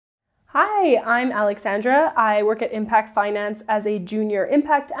Hi, I'm Alexandra. I work at Impact Finance as a junior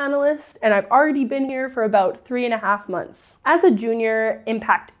impact analyst, and I've already been here for about 3.5 months. As a junior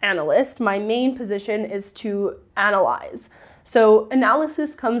impact analyst, my main position is to analyze. So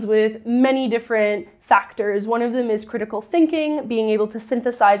analysis comes with many different factors. One of them is critical thinking, being able to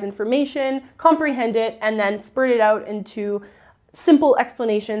synthesize information, comprehend it, and then spurt it out into simple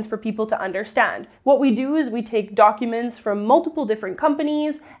explanations for people to understand. What we do is we take documents from multiple different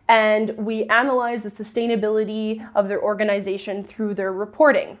companies and we analyze the sustainability of their organization through their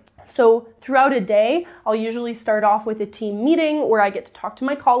reporting. So throughout a day, I'll usually start off with a team meeting where I get to talk to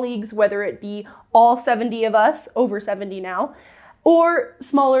my colleagues, whether it be all 70 of us, over 70 now, or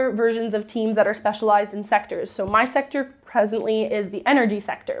smaller versions of teams that are specialized in sectors. So my sector presently is the energy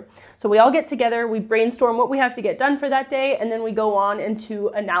sector. So we all get together, we brainstorm what we have to get done for that day, and then we go on into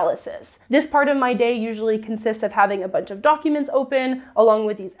analysis. This part of my day usually consists of having a bunch of documents open, along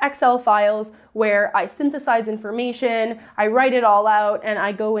with these Excel files, where I synthesize information, I write it all out, and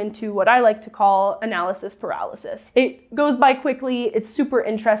I go into what I like to call analysis paralysis. It goes by quickly, it's super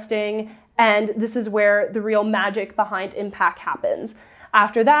interesting, and this is where the real magic behind Impak happens.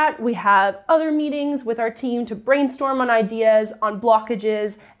 After that, we have other meetings with our team to brainstorm on ideas, on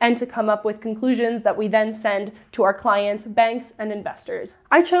blockages, and to come up with conclusions that we then send to our clients, banks, and investors.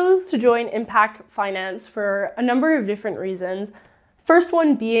 I chose to join Impact Finance for a number of different reasons. First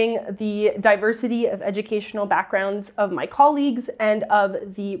one being the diversity of educational backgrounds of my colleagues and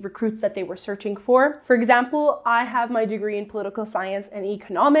of the recruits that they were searching for. For example, I have my degree in political science and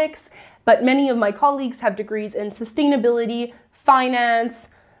economics, but many of my colleagues have degrees in sustainability, finance,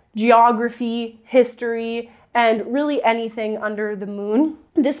 geography, history, and really anything under the moon.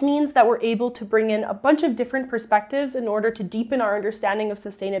 This means that we're able to bring in a bunch of different perspectives in order to deepen our understanding of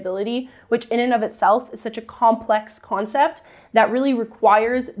sustainability, which in and of itself is such a complex concept that really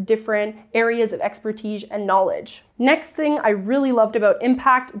requires different areas of expertise and knowledge. Next thing I really loved about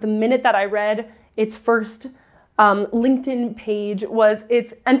Impact, the minute that I read its first LinkedIn page, was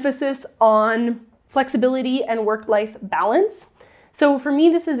its emphasis on flexibility and work-life balance. So for me,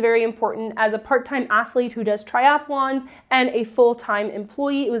 this is very important. As a part-time athlete who does triathlons and a full-time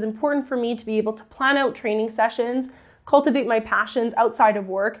employee, it was important for me to be able to plan out training sessions, cultivate my passions outside of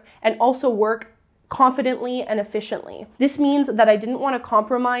work, and also work confidently and efficiently. This means that I didn't want to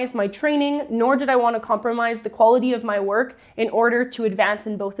compromise my training, nor did I want to compromise the quality of my work in order to advance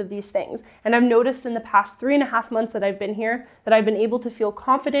in both of these things. And I've noticed in the past 3.5 months that I've been here that I've been able to feel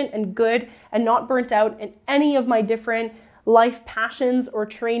confident and good and not burnt out in any of my different life passions or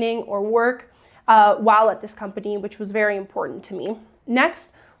training or work while at this company, which was very important to me.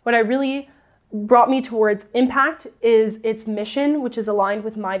 Next, what I really brought me towards Impact is its mission, which is aligned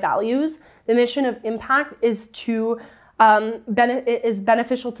with my values. The mission of Impact is to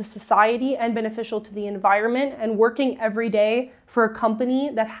beneficial to society and beneficial to the environment, and working every day for a company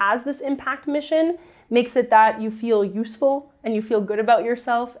that has this impact mission makes it that you feel useful and you feel good about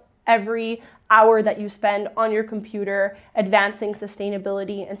yourself every hour that you spend on your computer advancing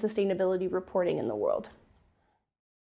sustainability and sustainability reporting in the world.